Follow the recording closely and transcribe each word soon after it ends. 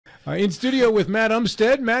In studio with Matt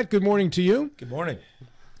Umstead. Matt, good morning to you. Good morning.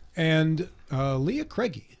 And Leah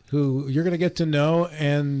Craigie, who you're going to get to know,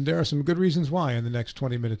 and there are some good reasons why in the next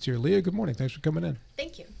 20 minutes here. Leah, good morning. Thanks for coming in.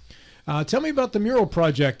 Thank you. Tell me about the mural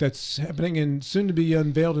project that's happening and soon to be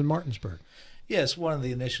unveiled in Martinsburg. Yes, one of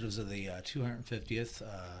the initiatives of the 250th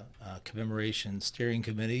Commemoration Steering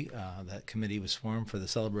Committee. That committee was formed for the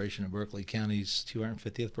celebration of Berkeley County's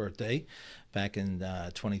 250th birthday back in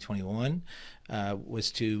 2021,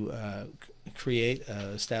 was to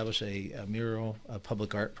establish a mural, a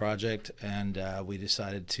public art project, and we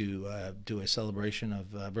decided to do a celebration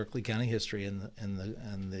of Berkeley County history in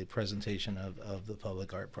the presentation of the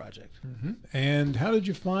public art project. Mm-hmm. And how did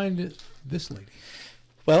you find this lady?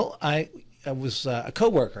 Well, I was a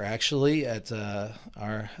coworker actually at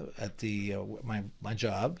my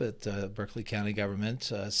job at Berkeley County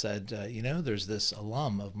Government. Said, you know, there's this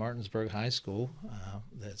alum of Martinsburg High School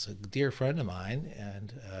that's a dear friend of mine,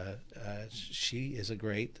 and she is a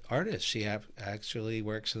great artist. She actually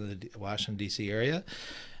works in the Washington D.C. area.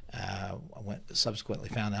 Subsequently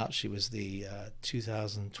found out she was the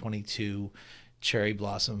 2022 Cherry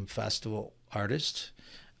Blossom Festival artist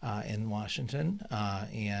in Washington,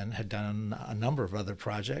 and had done a number of other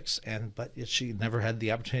projects, but she never had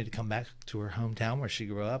the opportunity to come back to her hometown where she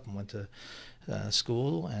grew up and went to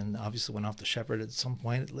school, and obviously went off to Shepherd at some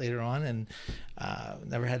point later on, and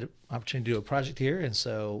never had the opportunity to do a project here. And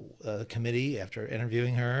so the committee, after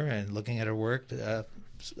interviewing her and looking at her work,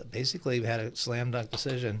 basically had a slam dunk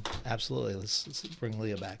decision. Absolutely, let's bring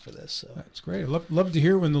Leah back for this. So that's great. Love to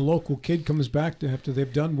hear when the local kid comes back after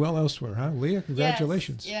they've done well elsewhere, huh? Leah,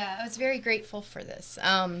 congratulations. Yes. Yeah, I was very grateful for this.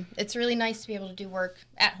 It's really nice to be able to do work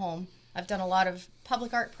at home. I've done a lot of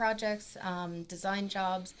public art projects, design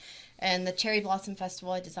jobs, and the Cherry Blossom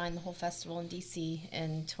Festival. I designed the whole festival in D.C.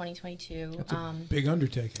 in 2022. That's a big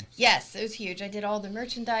undertaking. Yes, it was huge. I did all the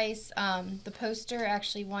merchandise. The poster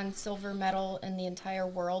actually won silver medal in the entire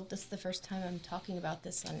world. This is the first time I'm talking about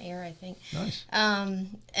this on air, I think. Nice.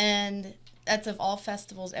 And that's of all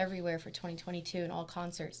festivals everywhere for 2022 and all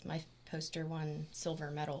concerts. My poster won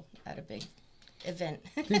silver medal at a big event.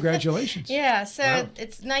 Congratulations. Yeah, so wow.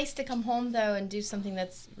 It's nice to come home, though, and do something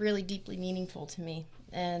that's really deeply meaningful to me,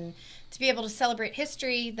 and to be able to celebrate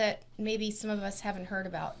history that maybe some of us haven't heard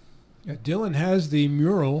about. Yeah, Dylan has the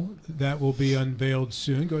mural that will be unveiled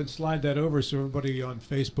soon. Go ahead and slide that over so everybody on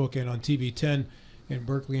Facebook and on TV 10 in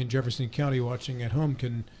Berkeley and Jefferson County watching at home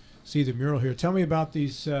can see the mural here. Tell me about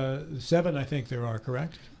these 7, I think there are,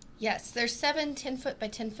 correct? Yes, there's 7 10-foot by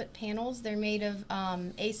 10-foot panels. They're made of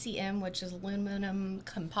ACM, which is aluminum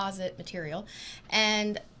composite material.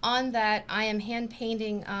 And on that, I am hand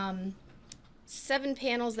painting 7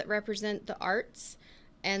 panels that represent the arts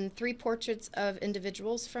and 3 portraits of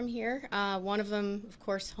individuals from here. One of them, of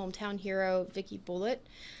course, hometown hero Vicki Bullitt.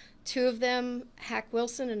 2 of them, Hack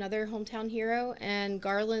Wilson, another hometown hero, and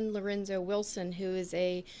Garland Lorenzo Wilson, who is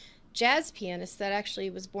a jazz pianist that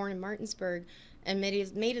actually was born in Martinsburg and made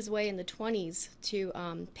his way in the 20s to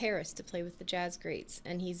Paris to play with the jazz greats.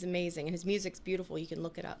 And he's amazing, and his music's beautiful. You can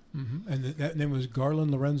look it up. Mm-hmm. And that name was Garland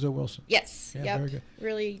Lorenzo Wilson. Yes. Yeah, yep. very good.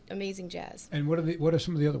 Really amazing jazz. And what are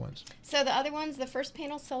some of the other ones? So the other ones, the first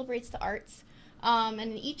panel celebrates the arts. And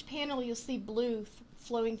in each panel, you'll see blue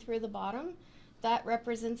flowing through the bottom. That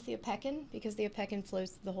represents the Opequon, because the Opequon flows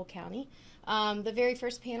through the whole county. The very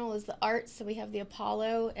first panel is the arts, so we have the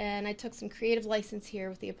Apollo, and I took some creative license here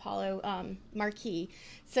with the Apollo marquee.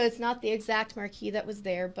 So it's not the exact marquee that was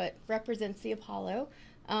there, but represents the Apollo.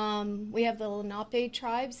 We have the Lenape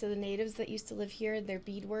tribe, so the natives that used to live here, their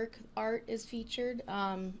beadwork art is featured.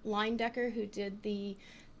 Linedecker, who did the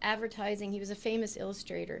advertising, he was a famous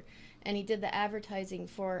illustrator, and he did the advertising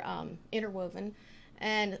for Interwoven,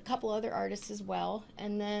 and a couple other artists as well.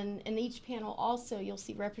 And then in each panel also you'll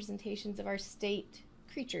see representations of our state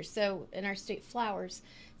creatures, so in our state flowers.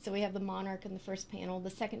 So we have the monarch in the first panel. The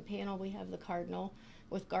second panel we have the cardinal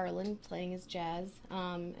with Garland playing his jazz,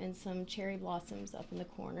 and some cherry blossoms up in the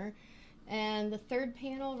corner. And the third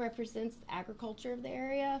panel represents agriculture of the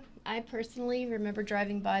area. I personally remember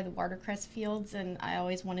driving by the watercress fields, and I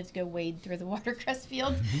always wanted to go wade through the watercress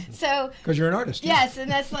fields. So because you're an artist. Yes, and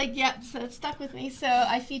that's like, yep, so it stuck with me. So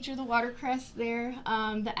I feature the watercress there,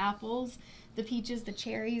 the apples, the peaches, the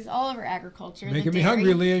cherries, all over agriculture. Making me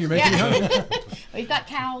hungry, Leah. You're making me hungry. We've got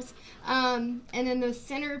cows. And then the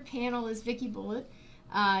center panel is Vicki Bullitt.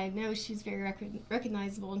 I know she's very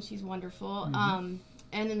recognizable, and she's wonderful. Mm-hmm.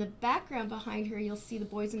 And in the background behind her, you'll see the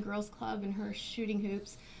Boys and Girls Club and her shooting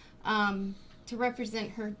hoops to represent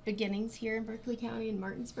her beginnings here in Berkeley County and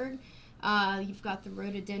Martinsburg. You've got the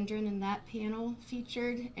rhododendron in that panel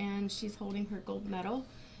featured, and she's holding her gold medal.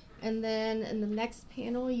 And then in the next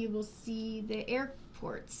panel, you will see the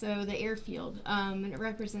airport, so the airfield. And it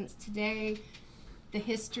represents today, the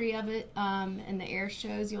history of it, and the air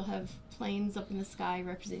shows. You'll have planes up in the sky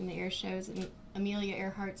representing the air shows, and Amelia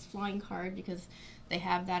Earhart's flying card, because they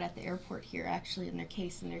have that at the airport here, actually, in their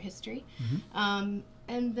case, in their history.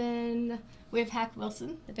 And then we have Hack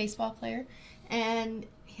Wilson, the baseball player, and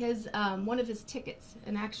his one of his tickets,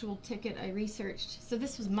 an actual ticket I researched. So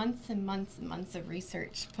this was months and months and months of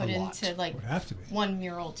research put into like Would have to be. one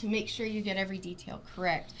mural to make sure you get every detail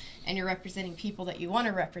correct, and you're representing people that you want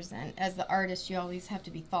to represent. As the artist, you always have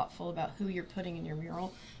to be thoughtful about who you're putting in your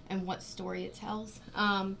mural and what story it tells.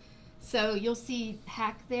 So you'll see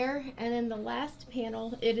Hack there, and then the last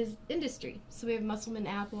panel, it is industry. So we have Musselman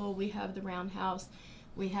Apple, we have the Roundhouse,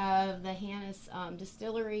 we have the Hannah's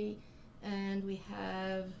Distillery, and we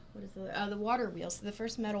have, what is the water wheel. So the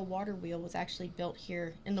first metal water wheel was actually built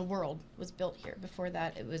here in the world, was built here. Before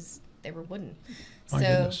that, they were wooden. My So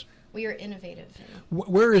goodness. we are innovative.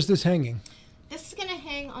 Where is this hanging? This is going to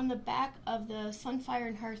hang on the back of the Sunfire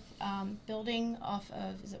and Hearth building off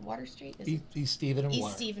of, is it Water Street? Is it East Stephen and East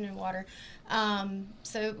Water. Stephen and Water.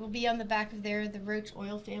 So it will be on the back of there. The Roach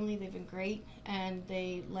Oil family, they've been great, and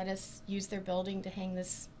they let us use their building to hang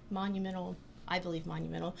this monumental, I believe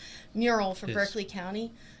monumental, mural for Yes. Berkeley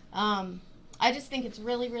County. I just think it's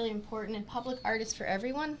really, really important, and public art is for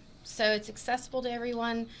everyone, so it's accessible to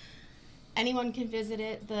everyone. Anyone can visit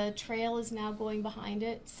it. The trail is now going behind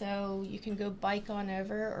it, so you can go bike on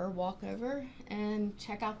over or walk over and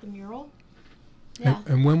check out the mural. Yeah.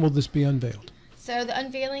 And when will this be unveiled? So the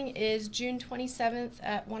unveiling is June 27th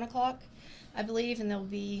at 1 o'clock, I believe, and there'll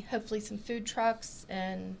be hopefully some food trucks,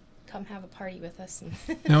 and come have a party with us and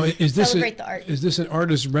Now, is this celebrate the art. is this an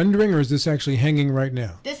artist rendering, or is this actually hanging right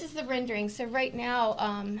now? This is the rendering. So right now,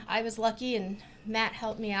 I was lucky, and Matt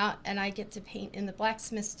helped me out, and I get to paint in the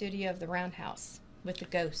blacksmith studio of the Roundhouse with the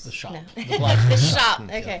ghost. The shop. No. The blacksmith The shop.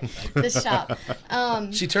 Okay. The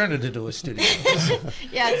shop. She turned it into a studio.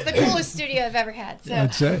 Yeah, it's the coolest studio I've ever had. So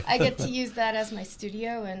I'd say. I get to use that as my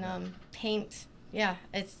studio and paint. Yeah,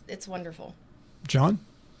 it's wonderful. John?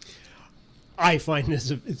 I find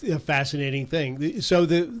this a fascinating thing. So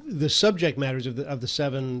the subject matters of the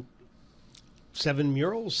seven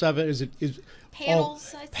murals. Seven is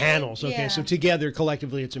Panels. I'd say. panels. Okay, Yeah. so together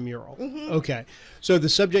collectively it's a mural. Okay, so the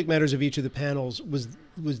subject matters of each of the panels was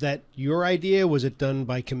that your idea? Was it done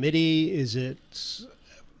by committee? Is it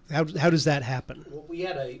how does that happen? Well, we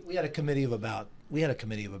had a committee of about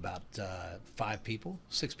 5 people,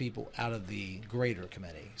 6 people out of the greater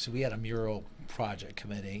committee. So we had a mural project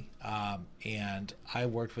committee, and I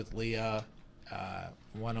worked with Leah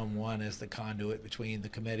one-on-one as the conduit between the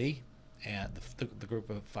committee and the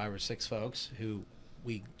group of 5 or 6 folks who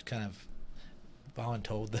we kind of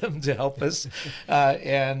voluntold them to help us,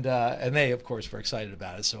 and they of course were excited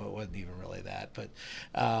about it, so it wasn't even really that, but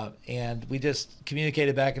and we just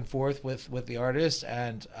communicated back and forth with the artist,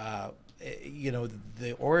 and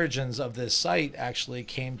the origins of this site actually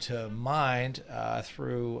came to mind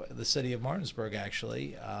through the city of Martinsburg,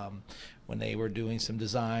 actually, when they were doing some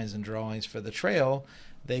designs and drawings for the trail.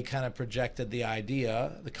 They kind of projected the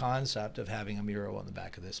idea, the concept of having a mural on the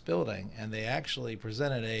back of this building, and they actually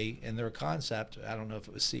presented in their concept, I don't know if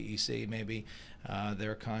it was CEC, maybe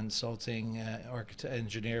their consulting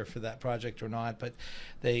engineer for that project or not, but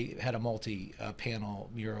they had a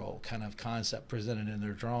multi-panel mural kind of concept presented in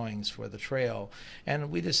their drawings for the trail,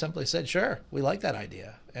 and we just simply said, sure, we like that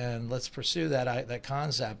idea, and let's pursue that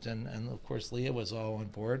concept, and of course Leah was all on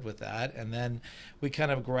board with that, and then we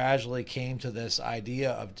kind of gradually came to this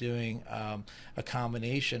idea of doing a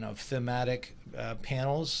combination of thematic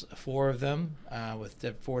panels, 4 of them, with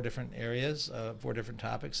 4 different areas, 4 different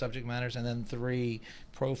topics, subject matters, and then 3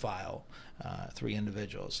 profile, 3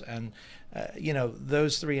 individuals. And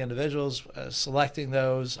those 3 individuals, selecting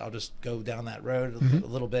those, I'll just go down that road a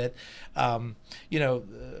little bit.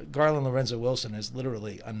 Garland Lorenzo Wilson is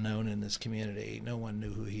literally unknown in this community. No one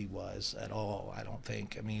knew who he was at all, I don't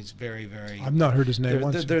think. I mean, he's very, very... I've not heard his name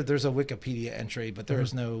once. There's a Wikipedia entry, but there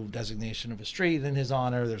is no designation of a street in his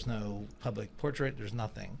honor. There's no public portrait. There's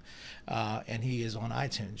nothing. And he is on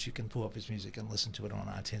iTunes. You can pull up his music and listen to it on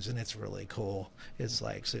iTunes, and it's really cool. It's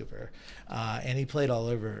like super. And he played all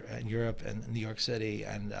over in Europe and New York City,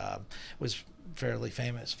 and was fairly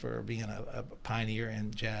famous for being a pioneer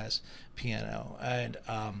in jazz piano, and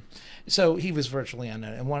so he was virtually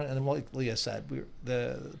unknown. And what Leah said,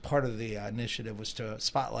 the part of the initiative was to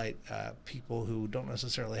spotlight people who don't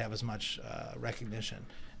necessarily have as much recognition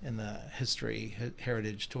in the history,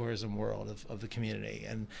 heritage, tourism world of the community.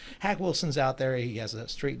 And Hack Wilson's out there. He has a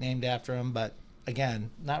street named after him, but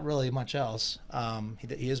again, not really much else.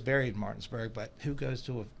 He is buried in Martinsburg, but who goes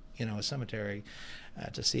to a cemetery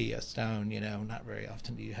to see a stone? Not very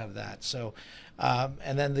often do you have that. So,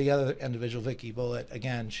 and then the other individual, Vicki Bullitt,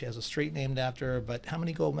 again, she has a street named after her. But how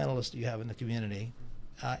many gold medalists do you have in the community?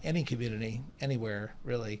 Any community, anywhere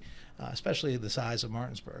really, especially the size of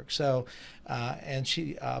Martinsburg. So, and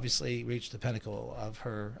she obviously reached the pinnacle of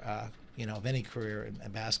her, of any career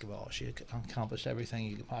in basketball. She accomplished everything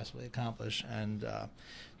you could possibly accomplish, and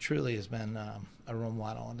truly has been a role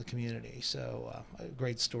model in the community. So, a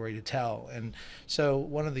great story to tell. And so,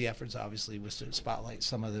 one of the efforts obviously was to spotlight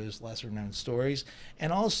some of those lesser-known stories,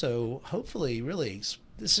 and also, hopefully, really,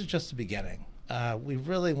 this is just the beginning. We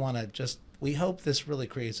really want to we hope this really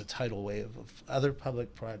creates a tidal wave of other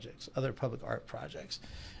public projects, other public art projects.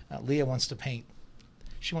 Leah wants to paint.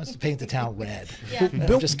 She wants to paint the town red. Yeah.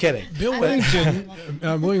 I'm just kidding. Bill Whittington,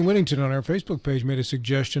 William Whittington on our Facebook page made a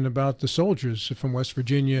suggestion about the soldiers from West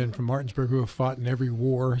Virginia and from Martinsburg who have fought in every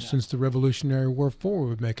war since the Revolutionary War forward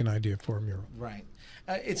would make an idea for a mural. Right.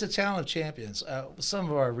 It's a town of champions. Some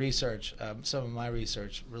of our research, some of my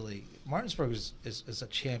research, really, Martinsburg is a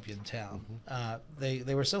champion town.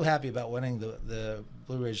 They were so happy about winning the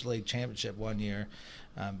Blue Ridge League championship one year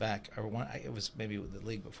back, it was maybe the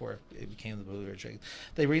league before it became the Blue Ridge League.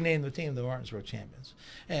 They renamed the team the Martinsburg Champions,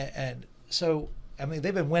 and so I mean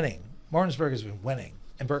they've been winning. Martinsburg has been winning.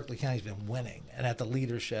 And Berkeley County's been winning, and at the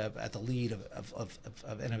lead of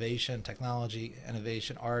innovation, technology,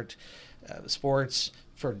 innovation, art, sports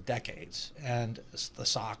for decades. And the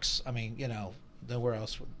socks, I mean, nowhere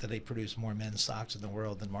else do they produce more men's socks in the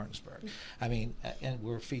world than Martinsburg. I mean, and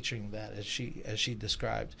we're featuring that as she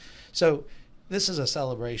described. So this is a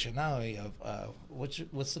celebration not only of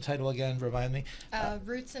what's the title again? Remind me.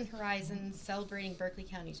 Roots and Horizons, celebrating Berkeley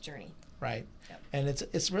County's journey. Right, Yep. and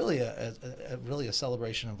it's really a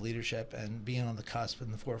celebration of leadership and being on the cusp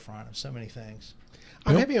and the forefront of so many things.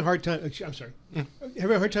 I'm having a hard time. I'm sorry. I'm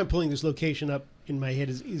having a hard time pulling this location up in my head.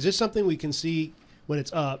 Is this something we can see when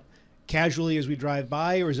it's up casually as we drive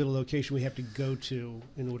by, or is it a location we have to go to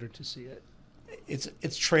in order to see it?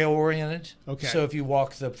 It's trail oriented. Okay. So if you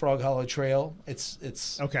walk the Frog Hollow Trail,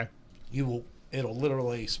 it's Okay. It'll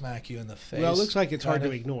literally smack you in the face. Well, it looks like it's hard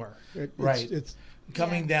kind to of. ignore. Right. It's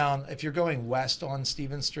Coming down, if you're going west on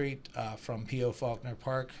Stevens Street from P.O. Faulkner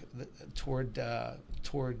Park toward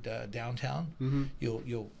downtown,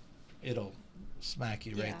 it'll smack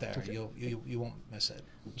you right there. Okay. You won't miss it.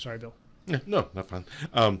 sorry, Bill. Yeah, no, not fine.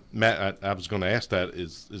 Matt, I was going to ask that,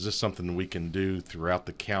 is this something we can do throughout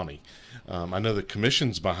the county? I know the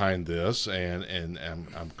commission's behind this, and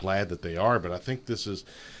I'm glad that they are, but I think this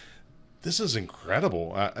is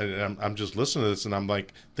incredible. I'm just listening to this, and I'm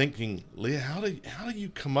like thinking, Leah, how do you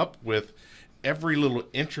come up with every little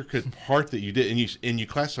intricate part that you did, and you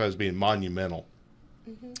classify as being monumental?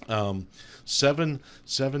 Mm-hmm.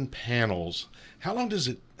 Seven panels. How long does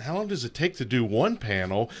it take to do one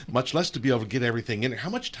panel, much less to be able to get everything in it? How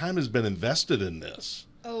much time has been invested in this?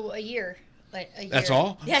 Oh, a year. Like a year. That's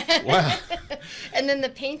all? Yeah. Wow. And then the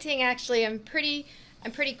painting, actually, I'm pretty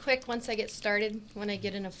quick once I get started. When I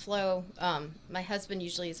get in a flow, my husband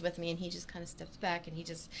usually is with me, and he just kind of steps back, and he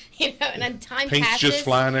just, and then time Paint's passes. just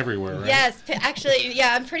flying everywhere, right? Yes, actually,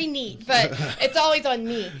 yeah, I'm pretty neat, but it's always on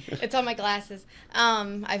me. It's on my glasses.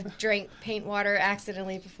 I've drank paint water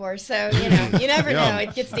accidentally before, so you never know.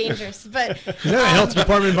 It gets dangerous, but Is that a health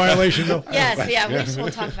department violation, though? yes, yeah, we just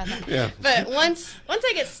won't talk about that. Yeah. But once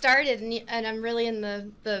I get started and I'm really in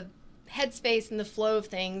the headspace and the flow of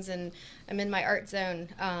things, and I'm in my art zone,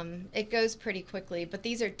 it goes pretty quickly. But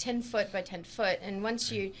these are 10 foot by 10 foot, and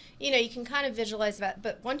once you can kind of visualize that,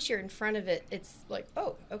 but once you're in front of it, it's like,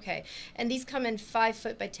 oh, okay. And these come in 5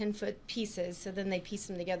 foot by 10 foot pieces, so then they piece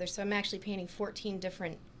them together. So I'm actually painting 14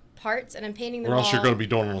 different parts, and I'm painting them all. Or else you're going to be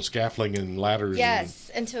doing on scaffolding and ladders.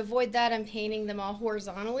 Yes, and to avoid that, I'm painting them all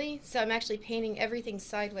horizontally. So I'm actually painting everything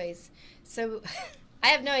sideways. So I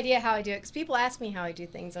have no idea how I do it, because people ask me how I do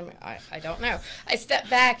things. I don't know. I step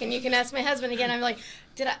back, and you can ask my husband again. I'm like,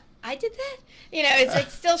 I did that? It's like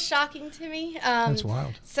still shocking to me. That's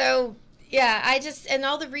wild. So yeah, and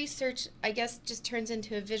all the research, I guess, just turns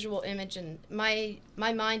into a visual image, and my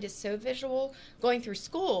mind is so visual. Going through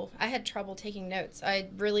school, I had trouble taking notes. I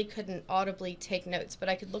really couldn't audibly take notes, but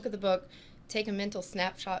I could look at the book, take a mental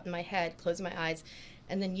snapshot in my head, close my eyes,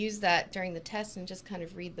 and then use that during the test and just kind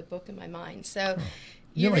of read the book in my mind. So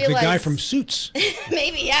you You're like realize, the guy from Suits.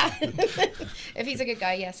 maybe, yeah. If he's a good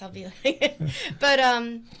guy, yes, I'll be like But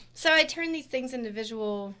so I turn these things into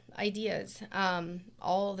visual ideas.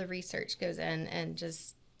 All the research goes in and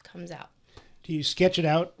just comes out. Do you sketch it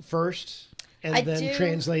out first? and I then do.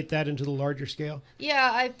 translate that into the larger scale?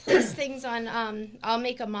 Yeah, I place things on, I'll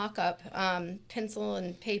make a mock-up, pencil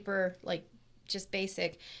and paper, like just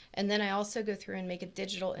basic. And then I also go through and make a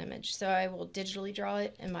digital image. So I will digitally draw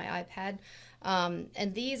it in my iPad.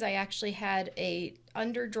 And these I actually had a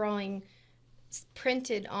underdrawing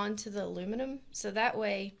printed onto the aluminum. So that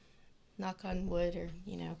way, knock on wood or,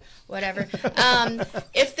 whatever.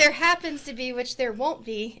 If there happens to be, which there won't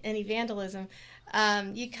be, any vandalism,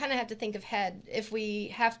 you kind of have to think ahead. If we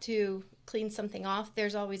have to clean something off,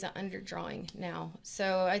 there's always an underdrawing now.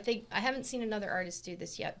 So I think, I haven't seen another artist do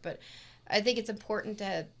this yet, but I think it's important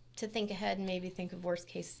to think ahead and maybe think of worst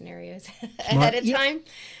case scenarios ahead of time.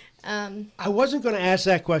 I wasn't going to ask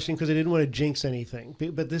that question because I didn't want to jinx anything,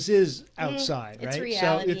 but this is outside, right? It's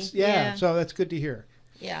reality. So it's so that's good to hear.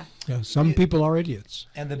 Yeah. Yeah, some people are idiots.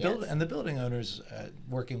 And the Yes. building owners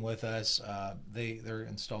working with us, they're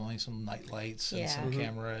installing some night lights and Yeah. some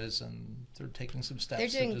cameras, and they're taking some steps.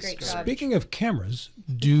 They're doing to a great discourage- job. Speaking of cameras,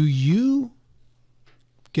 do you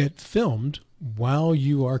get filmed while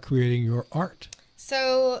you are creating your art?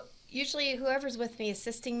 So usually whoever's with me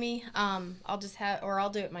assisting me, I'll just have, or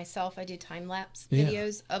I'll do it myself. I do time lapse Yeah.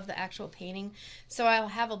 videos of the actual painting. So I'll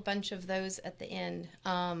have a bunch of those at the end.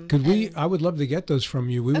 Could we? I would love to get those from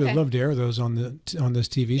you. We would Okay. love to air those on this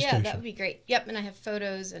TV Yeah, station. that would be great. Yep, and I have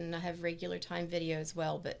photos and I have regular time video as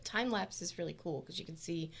well. But time lapse is really cool because you can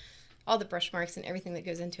see all the brush marks and everything that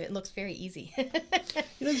goes into it. It looks very easy.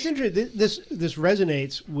 It's interesting. This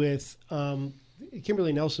resonates with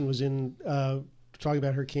Kimberly Nelson was in talking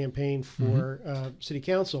about her campaign for city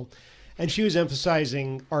council, and she was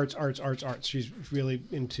emphasizing arts. She's really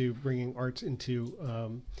into bringing arts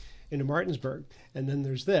into Martinsburg. And then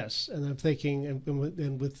there's this, and I'm thinking,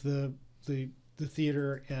 and with the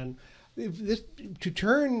theater, and this, to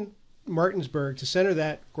turn Martinsburg, to center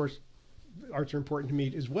that, of course, arts are important to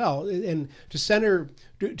me as well, and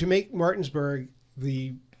to make Martinsburg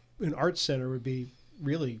an arts center would be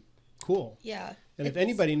really cool. Yeah. And if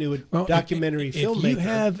anybody knew a Well, documentary if filmmaker, you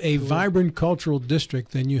have a who- vibrant cultural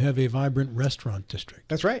district, then you have a vibrant restaurant district,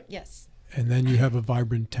 that's right. Yes. and then you have a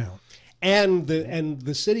vibrant town. And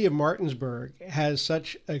the city of Martinsburg has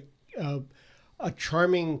such a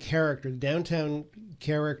charming character, the downtown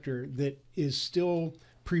character, that is still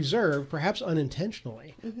preserved, perhaps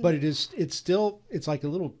unintentionally, but it's like a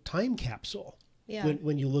little time capsule. Yeah.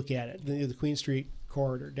 When you look at it, the Queen Street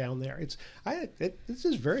corridor down there, this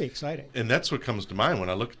is very exciting. And that's what comes to mind when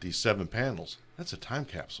I look at these 7 panels. That's a time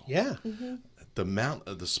capsule. Yeah.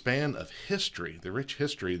 The span of history, the rich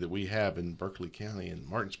history that we have in Berkeley County and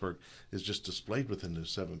Martinsburg is just displayed within those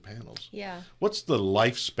 7 panels. Yeah. What's the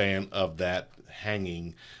lifespan of that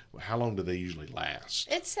hanging? How long do they usually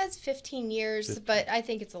last? It says 15 years, but I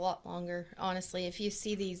think it's a lot longer, honestly. If you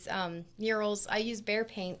see these murals, I use Behr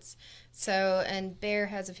paints. And Behr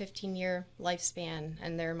has a 15-year lifespan,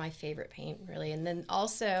 and they're my favorite paint, really. And then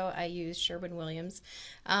also I use Sherwin-Williams.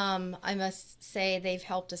 I must say they've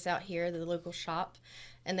helped us out here, the local shop,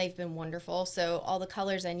 and they've been wonderful. So all the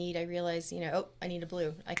colors I need, I realize, I need a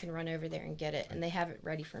blue. I can run over there and get it, and they have it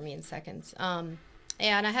ready for me in seconds.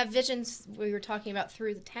 And I have visions we were talking about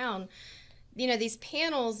through the town. These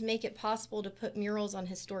panels make it possible to put murals on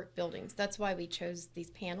historic buildings. That's why we chose these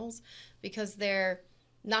panels, because they're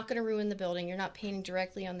not going to ruin the building. You're not painting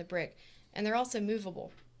directly on the brick. And they're also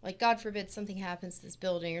movable. Like, God forbid something happens to this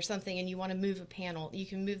building or something and you want to move a panel. You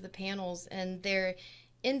can move the panels, and they're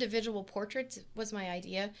individual portraits was my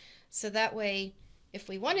idea. So that way, if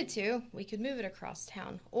we wanted to, we could move it across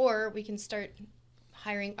town. Or we can start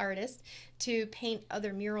hiring artists to paint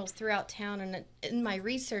other murals throughout town. And in my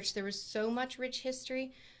research, there was so much rich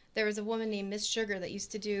history. There was a woman named Miss Sugar that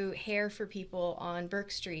used to do hair for people on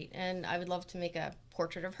Burke Street, and I would love to make a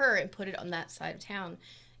portrait of her and put it on that side of town.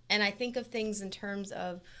 And I think of things in terms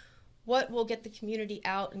of what will get the community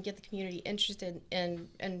out and get the community interested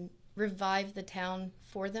and revive the town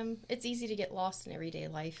for them. It's easy to get lost in everyday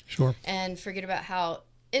life. Sure. And forget about how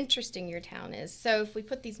interesting your town is. So if we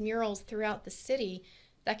put these murals throughout the city,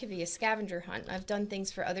 that could be a scavenger hunt. I've done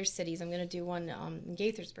things for other cities. I'm going to do one in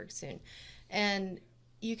Gaithersburg soon. And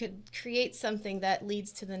you could create something that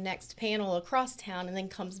leads to the next panel across town and then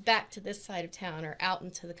comes back to this side of town or out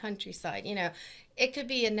into the countryside. It could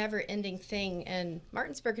be a never-ending thing, and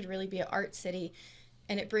Martinsburg could really be an art city,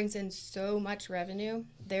 and it brings in so much revenue.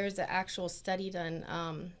 There's an actual study done.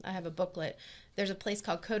 I have a booklet. There's a place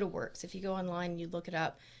called Coda Works. If you go online and you look it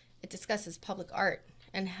up, it discusses public art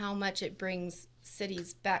and how much it brings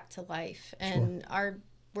cities back to life. And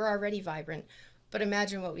we're already vibrant. But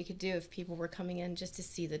imagine what we could do if people were coming in just to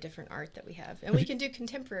see the different art that we have. And we can do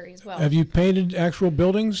contemporary as well. Have you painted actual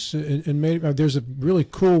buildings and made? There's a really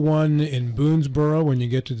cool one in Boonesboro when you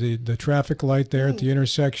get to the traffic light there at the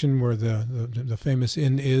intersection where the famous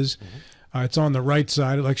inn is. It's on the right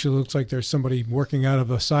side. It actually looks like there's somebody working out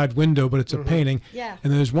of a side window, but it's a painting. Yeah.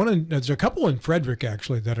 And there's a couple in Frederick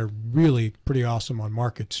actually that are really pretty awesome on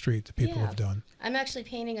Market Street that people have done. I'm actually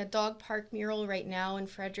painting a dog park mural right now in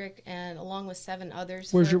Frederick, and along with 7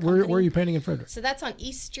 others. Where are you painting in Frederick? So that's on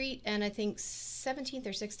East Street, and I think 17th or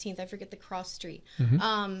 16th. I forget the cross street.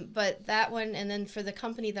 But that one, and then for the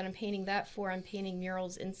company that I'm painting that for, I'm painting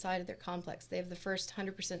murals inside of their complex. They have the first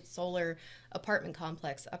 100% solar apartment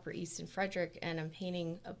complex, Upper East in Frederick, and I'm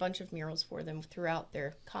painting a bunch of murals for them throughout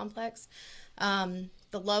their complex.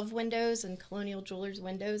 The Love windows and Colonial Jewelers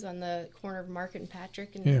windows on the corner of Market and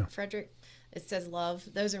Patrick in Frederick. It says Love.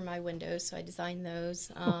 Those are my windows, so I designed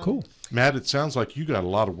those. Cool. Matt, it sounds like you got a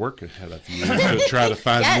lot of work ahead of you to try to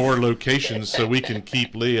find more locations so we can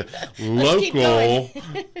keep Leah local.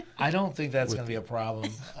 I don't think that's going to be a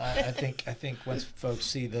problem. I think once folks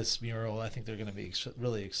see this mural, I think they're going to be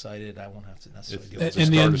really excited. I won't have to necessarily do it.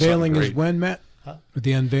 And the unveiling is when, Matt? Huh?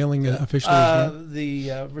 The unveiling officially is when?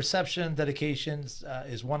 The reception dedication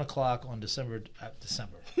is 1 o'clock on June 27th.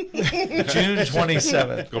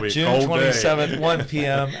 June 27th, 1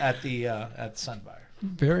 p.m. at Sunfire.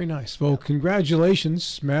 Very nice. Well,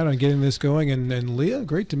 congratulations, Matt, on getting this going, and Leah,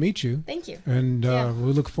 great to meet you. Thank you. And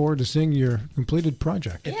we look forward to seeing your completed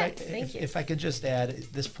project. Thank you. If I could just add,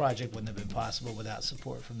 this project wouldn't have been possible without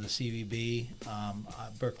support from the CVB,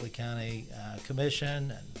 Berkeley County Commission,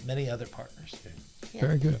 and many other partners.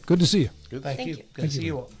 Very good. Good to see you. Good. Thank you. Good to see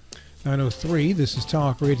you all. 9:03. This is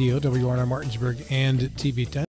Talk Radio, WRNR Martinsburg and TV 10.